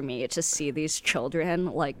much for me to see these children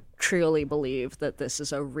like truly believe that this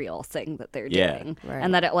is a real thing that they're Yeah. doing Right.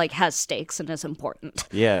 and that it like has stakes and is important.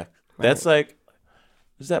 Yeah, that's like,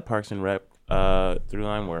 is that Parks and Rec through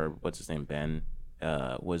line where what's his name Ben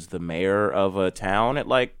was the mayor of a town at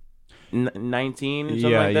like 19 or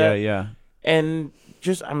something like that. Yeah. And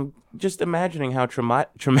I'm just imagining how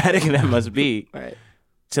traumatic that must be Right.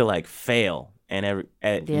 to like fail and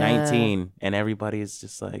at Yeah. 19 and everybody is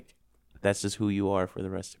just like that's just who you are for the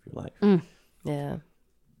rest of your life. Yeah.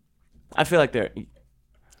 I feel like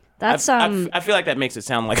That's I feel like that makes it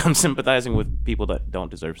sound like I'm sympathizing with people that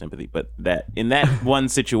don't deserve sympathy, but that in that one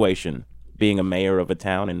situation, being a mayor of a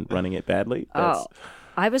town and running it badly, that's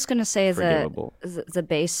I was going to say that forgivable. the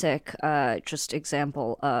basic just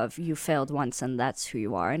example of you failed once and that's who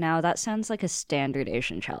you are now, that sounds like a standard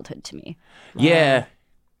Asian childhood to me. Yeah.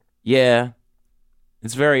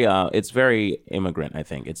 It's very immigrant, I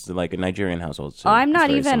think. It's like a Nigerian household. So I'm it's not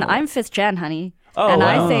very even, similar. I'm 5th gen, honey. Oh, and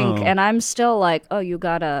wow. I think, and I'm still like, oh, you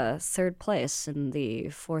got a 3rd place in the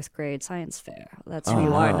 4th grade science fair. That's who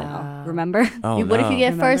you are now. Remember? Oh, What if no. you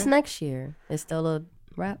get first next year? It's still a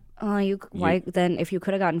wrap. Why then? If you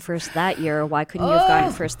could have gotten first that year, why couldn't you have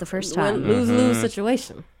gotten first the first time? Lose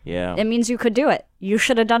situation. Yeah. It means you could do it. You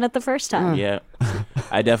should have done it the first time. Yeah.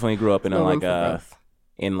 I definitely grew up in No a room for growth.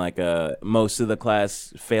 most of the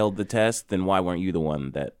class failed the test, then why weren't you the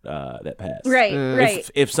one that passed? Right, right.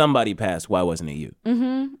 If somebody passed, why wasn't it you?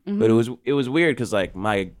 Mm-hmm. But it was weird because like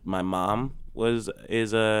my mom is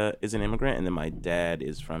an immigrant, and then my dad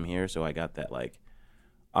is from here, so I got that like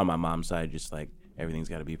on my mom's side, just like everything's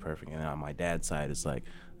got to be perfect, and then on my dad's side, it's like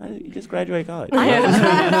you just graduate college. I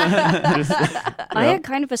had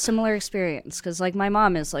kind of a similar experience because, like, my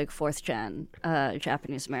mom is like 4th gen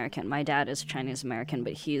Japanese American. My dad is Chinese American,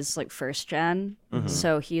 but he's like 1st gen.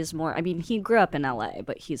 So he's more. I mean, he grew up in LA,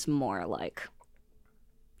 but he's more like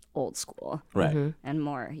old school, Right. and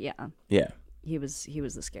more. Yeah, Yeah. he was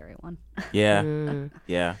the scary one. Yeah.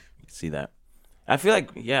 Yeah. I can see that. I feel like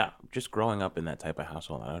just growing up in that type of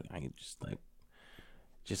household, I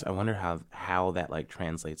I wonder how that like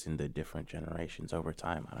translates into different generations over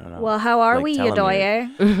time. I don't know. Well, how are Like, we, telling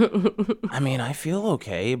me- Yadoye? I mean, I feel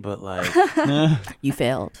okay, but like You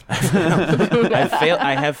failed.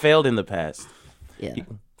 I have failed in the past. Yeah.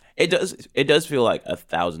 It does feel like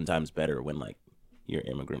 1,000 times better when like your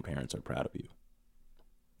immigrant parents are proud of you.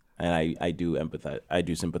 And I do empathize. I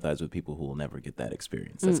do sympathize with people who will never get that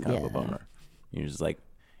experience. That's kind of a bummer. You're just like,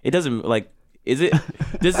 it doesn't like. Does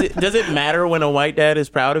it matter when a white dad is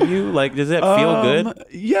proud of you? Like, does it feel good?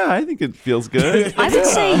 Yeah, I think it feels good. I would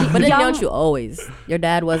say, But then young- don't you always? Your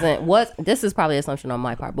dad wasn't. What? This is probably an assumption on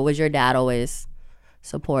my part. But was your dad always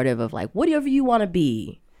supportive of like whatever you want to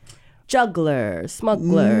be? Juggler,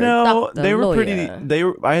 smuggler. No, doctor, they were lawyer.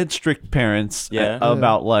 pretty. I had strict parents. Yeah.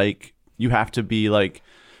 About like you have to be like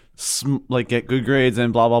like get good grades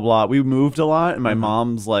and blah blah blah. We moved a lot, and my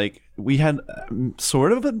mom's like, we had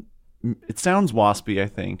sort of a. It sounds waspy, I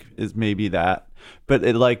think, is maybe that, but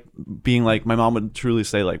it like being like my mom would truly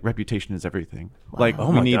say like reputation is everything. Like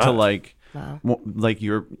we need to like. Like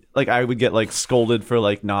you're like I would get like scolded for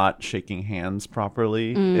like not shaking hands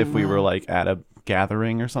properly if we were like at a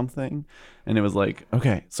gathering or something, and it was like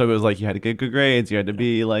okay, so it was like you had to get good grades, you had to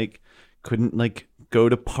be like couldn't like go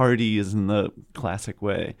to parties in the classic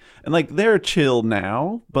way, and like they're chill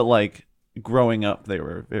now, but like growing up they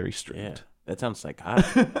were very strict. Yeah, that sounds psychotic.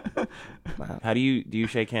 How do you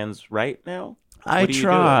shake hands right now? I What do you do?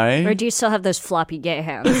 try. Or do you still have those floppy gay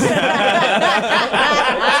hands?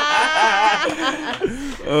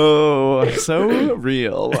 Oh, so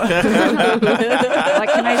real. What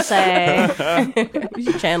can I say? You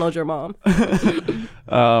should channel your mom.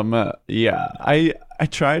 Yeah, I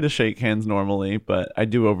try to shake hands normally, but I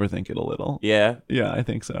do overthink it a little. Yeah, Yeah, I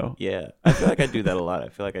think so. yeah. I feel like I do that a lot. I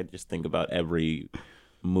feel like I just think about every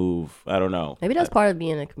move. I don't know. Maybe that's part of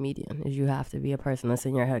being a comedian is you have to be a person that's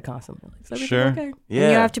in your head constantly. Like, is everything Sure. okay? Yeah,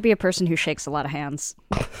 You have to be a person who shakes a lot of hands.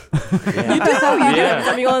 You do every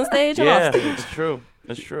time you go on stage or Yeah, off stage. it's true.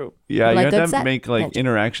 It's true. Yeah, Like you good have to set. make like Handshake.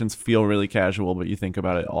 interactions feel really casual, but you think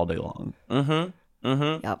about it all day long. Yep. I'm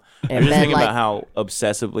And just then thinking like about how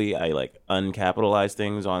obsessively I like uncapitalize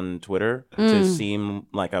things on Twitter to seem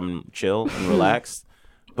like I'm chill and relaxed,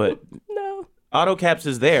 but no. auto caps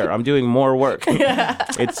is there. I'm doing more work.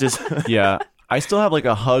 It's just Yeah, I still have like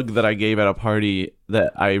a hug that I gave at a party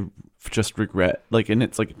that I just regret. Like, and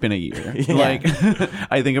it's like been a year. Like,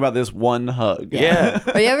 I think about this one hug. yeah.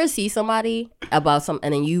 Or you ever see somebody about some,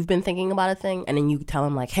 and then you've been thinking about a thing, and then you tell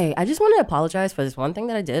them like, "Hey, I just want to apologize for this one thing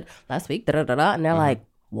that I did last week." Da da da da, and they're like,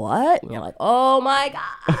 "What?" And you're like, "Oh my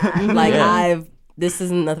god!" Like this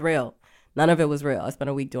isn't real. None of it was real. I spent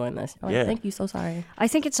a week doing this. You're like, Yeah. Thank you. So sorry. I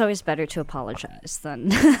think it's always better to apologize than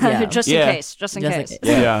Yeah. just Yeah. in case. Just in Just in case.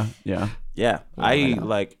 case. Yeah. Yeah.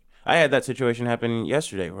 I had that situation happen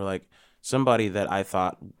yesterday where like somebody that I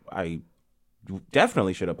thought I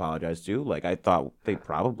definitely should apologize to, like I thought they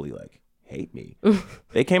probably like hate me.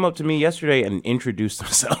 They came up to me yesterday and introduced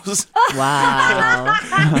themselves. Wow.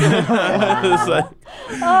 It's like,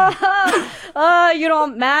 You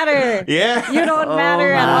don't matter. yeah. You don't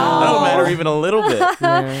matter at all. I don't matter even a little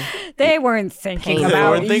bit. They weren't thinking They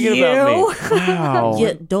about weren't thinking you. about me. Wow.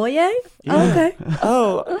 Yeah, Doye? Oh, okay.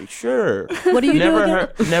 Oh, sure. What do you do Never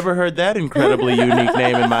again? never heard that incredibly unique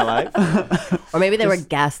name in my life. Or maybe they were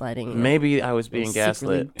gaslighting you. Maybe I was being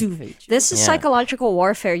Secretly gaslit. do hate you. This is Yeah. psychological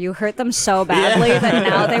warfare. You hurt them so badly that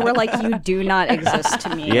now they were like, you do not exist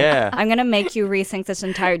to me. Yeah. I'm going to make you rethink this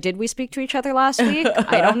entire. Did we speak to each other last week?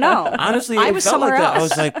 I don't know. Honestly, I it was felt like somewhere that. I else.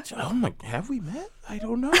 was like, oh my, have we met? I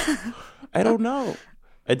don't know. I don't know.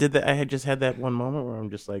 I did that. I had just had that one moment where I'm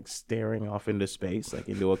just like staring off into space, like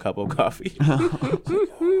into a cup of coffee. I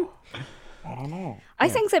don't know. I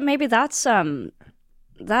think that maybe that's the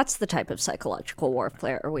type of psychological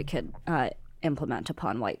warfare we could implement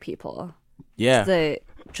upon white people. Yeah. The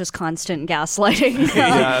just constant gaslighting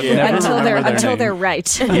never until remember their they're name.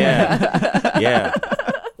 right. Yeah. Yeah.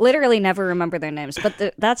 Literally never remember their names,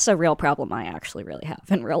 but that's a real problem I actually really have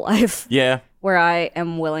in real life. Yeah. Where I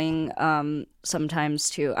am willing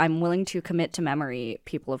sometimes I'm willing to commit to memory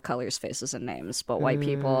people of colors, faces, and names, but white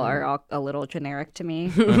people are a little generic to me.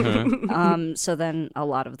 So then a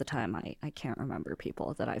lot of the time I can't remember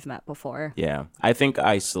people that I've met before. Yeah. I think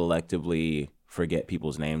I selectively forget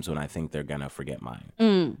people's names when I think they're gonna forget mine.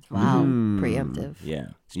 Wow. Preemptive. Yeah.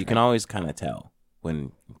 So you can always kind of tell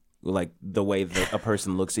when, like, the way that a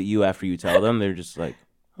person looks at you after you tell them, they're just like,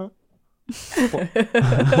 huh?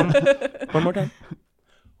 One more time.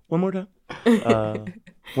 One more time.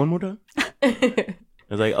 One more time.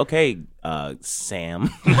 It's like, okay, Sam.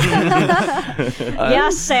 Yeah,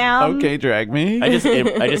 Sam. Okay, drag me. I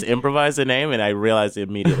just improvised the name and I realized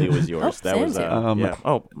immediately it was yours. That was Sam's yeah.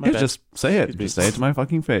 Oh, my bad. Just say it. Just say it to my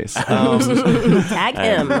fucking face. Tag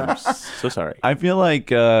him. I'm so sorry. I feel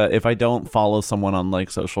like if I don't follow someone on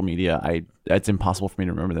like social media, it's impossible for me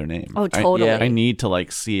to remember their name. Oh, totally. yeah. I need to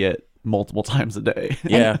like see it multiple times a day.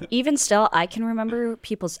 Yeah. Even still, I can remember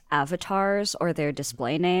people's avatars or their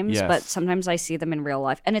display names, Yes. but sometimes I see them in real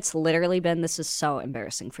life. And it's literally been, this is so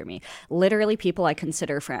embarrassing for me, literally people I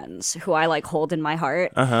consider friends who I like hold in my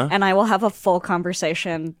heart. And I will have a full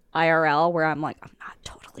conversation IRL where I'm like, I'm not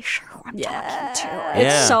totally sure who I'm talking to. It's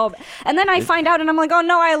Yeah. so, and then I find out and I'm like, oh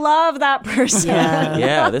no, I love that person. Yeah.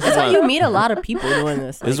 Yeah. This is That's how one, you meet a lot of people doing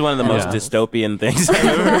this. this is one of the most dystopian things I've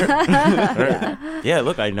ever heard. Yeah,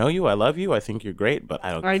 look, I know you, I love you, I think you're great, but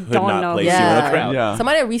I I could don't not know place you. you in Yeah. a crowd. Yeah.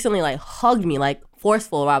 Somebody recently like hugged me, like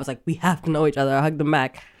forceful, where I was like, we have to know each other. I hugged them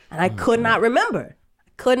back. and I could not remember.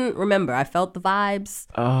 Couldn't remember. I felt the vibes,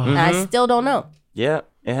 Oh. and I still don't know. Yeah,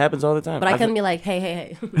 it happens all the time. But I couldn't be like,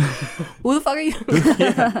 hey, who the fuck are you?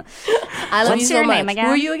 I love What's you so your much. name again?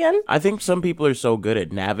 Who are you again? I think some people are so good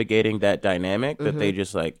at navigating that dynamic that they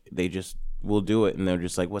just will do it, and they're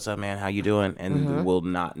just like, "What's up, man? How you doing?" And will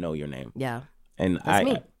not know your name. Yeah, And That's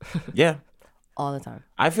me. Yeah, all the time.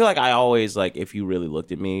 I feel like I always like if you really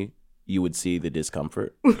looked at me, you would see the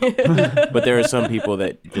discomfort. But there are some people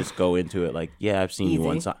that just go into it like, "Yeah, I've seen you Easy.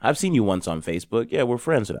 once. I've seen you once on Facebook. Yeah, we're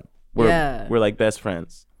friends now. We're like best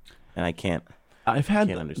friends." And I can't. I've had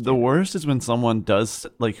Can't understand the it. worst is when someone does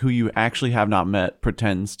like who you actually have not met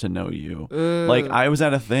pretends to know you. Like I was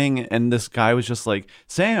at a thing and this guy was just like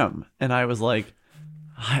Sam, and I was like,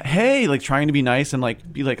 hey, like trying to be nice and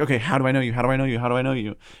like be like, okay, how do I know you? How do I know you? How do I know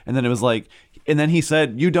you? And then it was like, and then he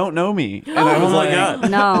said, you don't know me, and I was Oh my like,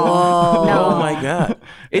 god. No. Oh my god.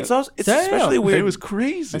 It's also it's Damn. especially weird. It was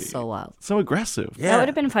crazy. That's so wild. So aggressive. yeah. That would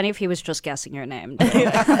have been funny if he was just guessing your name.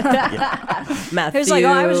 Matthew. He was like, "Oh,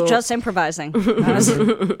 I was just improvising."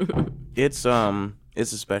 It's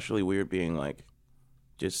especially weird being like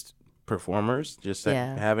just performers, just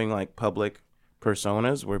Yeah. having like public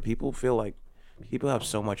personas where people feel like people have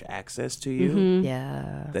so much access to you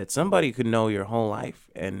Yeah. that somebody could know your whole life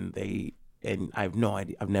and I have no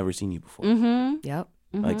idea. I've never seen you before. Yep.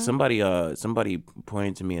 Like somebody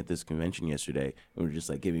pointed to me at this convention yesterday and were just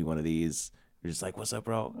like, give me one of these. They're just like, what's up,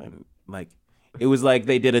 bro? And like, it was like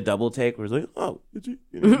they did a double take where it was like, oh, did you?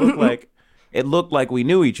 And it looked like we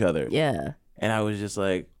knew each other. Yeah. And I was just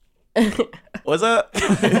like, what's up?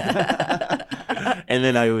 And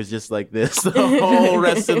then I was just like this the whole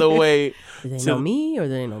rest of the way. Do they So- know me or do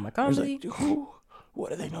they know my I was comedy? like, who?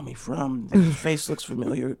 What do they know me from? That face looks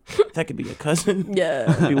familiar. That could be a cousin.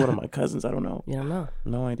 Yeah. Could be one of my cousins. I don't know. You don't know.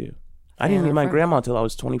 No idea. I didn't meet my friend. grandma until I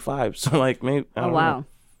was 25. So like maybe I Oh don't wow. know.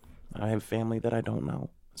 I have family that I don't know.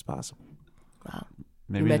 It's possible. Wow.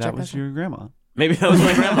 Maybe met that your was cousin? your grandma. Maybe that was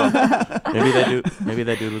my grandma. Maybe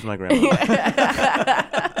that dude was my grandma.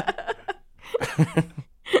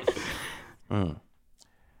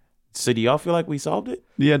 So do y'all feel like we solved it?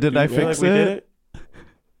 Yeah, did I You feel fix like we it? did it?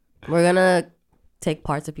 We're gonna take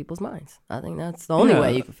parts of people's minds. I think that's the only Yeah.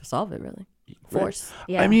 way you can solve it. Really. Force.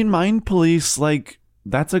 Yeah. I mean, mind police, like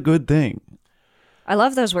that's a good thing. I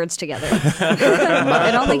love those words together.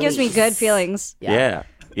 It only gives me good feelings. Yeah.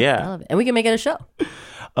 I Yeah. love it, and we can make it a show.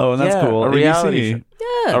 Oh, and that's Yeah, cool. a reality ABC.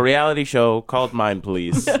 Yeah. A reality show called Mind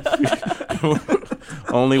Police.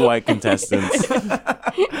 Only white contestants.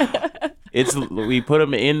 We put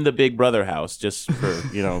them in the Big Brother house just for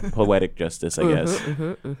poetic justice, I guess.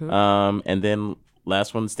 And then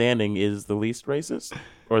last one standing is the least racist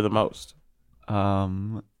or the most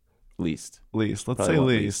least. Least. Let's Probably say what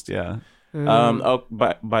least. Yeah. Oh,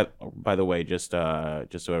 by the way, just so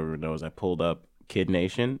everyone knows, I pulled up Kid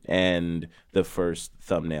Nation, and the first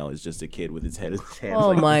thumbnail is just a kid with his head in his hands. Oh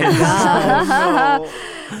like, my god.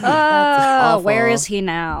 awful. Where is he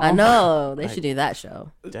now? I know. They should do that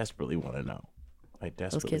show. desperately want to know. I Those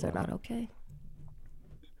desperately kids are wanna not know. okay.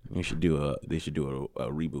 They should do a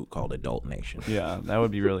reboot called Adult Nation. Yeah, that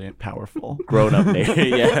would be really powerful. Grown Up Nation.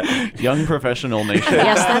 Yeah. Young professional nation.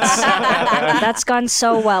 Yes, that's gone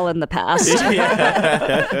so well in the past.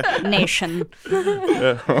 Nation.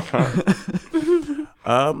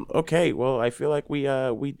 Okay. Well, I feel like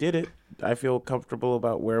we did it. I feel comfortable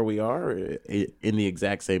about where we are in the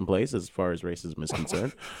exact same place as far as racism is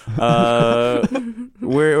concerned.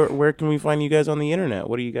 Where can we find you guys on the internet?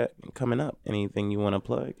 What do you got coming up? Anything you want to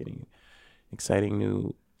plug? Any exciting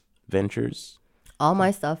new ventures? All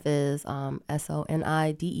my stuff is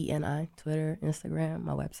SONIDENI, Twitter, Instagram,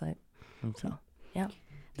 my website. So, yeah.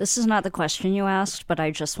 This is not the question you asked, but I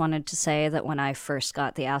just wanted to say that when I first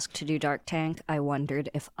got the ask to do Dark Tank, I wondered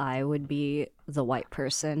if I would be the white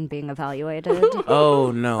person being evaluated.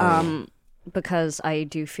 Oh no. Because I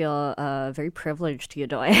do feel very privileged,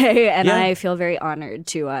 Yodoye, and Yeah. I feel very honored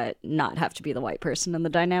to not have to be the white person in the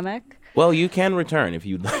dynamic. Well, you can return if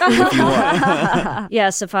you want.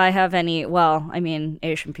 Yes, if I have any, well, I mean,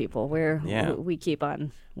 Asian people, Yeah. we keep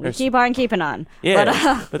on. We There's- keep on keeping on. Yeah,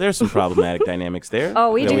 But, but there's some problematic dynamics there.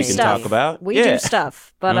 oh, we that do we can stuff. talk about. We Yeah. do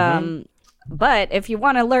stuff. But but if you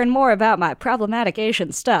want to learn more about my problematic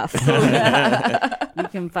Asian stuff, you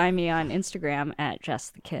can find me on Instagram at Jess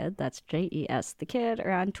the Kid. That's JES the Kid,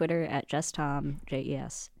 or on Twitter at JessTom,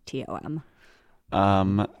 JESTOM.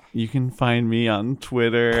 You can find me on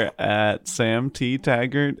Twitter at Sam T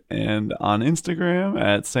Taggart and on Instagram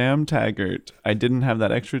at Sam Taggart. I didn't have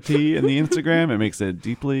that extra T in the Instagram. It makes it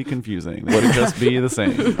deeply confusing. It would just be the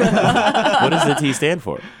same. What does the T stand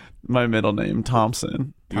for? My middle name,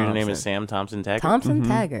 Thompson. Your name is Sam Thompson Taggart? Thompson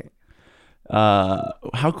Taggart.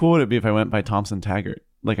 How cool would it be if I went by Thompson Taggart?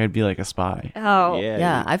 Like I'd be like a spy. Oh,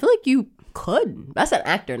 Yeah, I feel like you could. That's an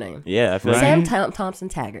actor name. Yeah, I feel like Sam Thompson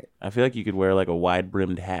Taggart. I feel like you could wear like a wide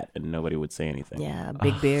brimmed hat and nobody would say anything. Yeah,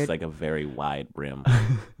 big beard. It's like a very wide brim.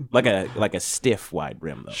 like a stiff wide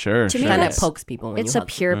brim though. Sure. To me, Kind of that's- pokes people when it's you a hug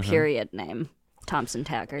them. pure period name, Thompson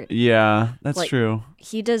Taggart. Yeah, that's Like- true.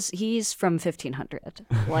 He's from 1500.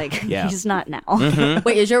 Like, Yeah. he's not now.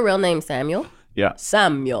 Wait, is your real name Samuel? Yeah.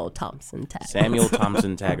 Samuel Thompson Taggart. Samuel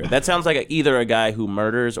Thompson Taggart. That sounds like either a guy who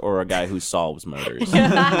murders or a guy who solves murders.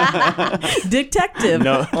 Detective.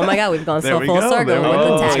 No. Oh my God, we've gone There so we full go, circle there we with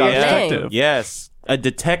go. the It's got Taggart name. detective. Yes, a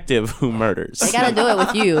detective who murders. They gotta do it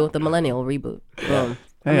with you, the millennial reboot. Boom.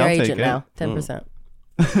 Hey, I'm your I'll take agent it. now. 10%.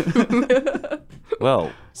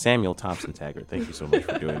 Well, Samuel Thompson Taggart, thank you so much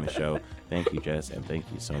for doing the show. Thank you, Jess, and thank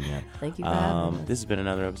you, Sonia. Thank you for having me. This has been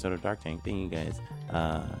another episode of Dark Tank. Thank you guys.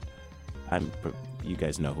 You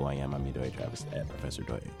guys know who I am. I'm Edoy Travis at Professor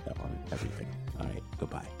Doy on everything. All right,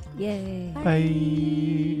 goodbye. Yay.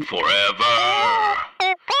 Bye. Forever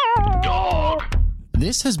Dog.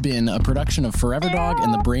 This has been a production of Forever Dog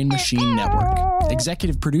and the Brain Machine Network.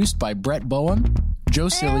 Executive produced by Brett Boehm, Joe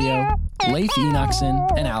Cilio, Leif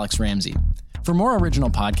Enochson, and Alex Ramsey. For more original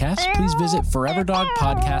podcasts, please visit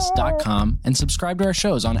foreverdogpodcast.com and subscribe to our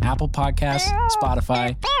shows on Apple Podcasts,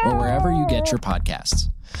 Spotify, or wherever you get your podcasts.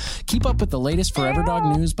 Keep up with the latest Forever Dog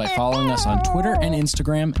news by following us on Twitter and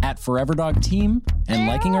Instagram at Forever Dog Team and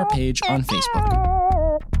liking our page on Facebook.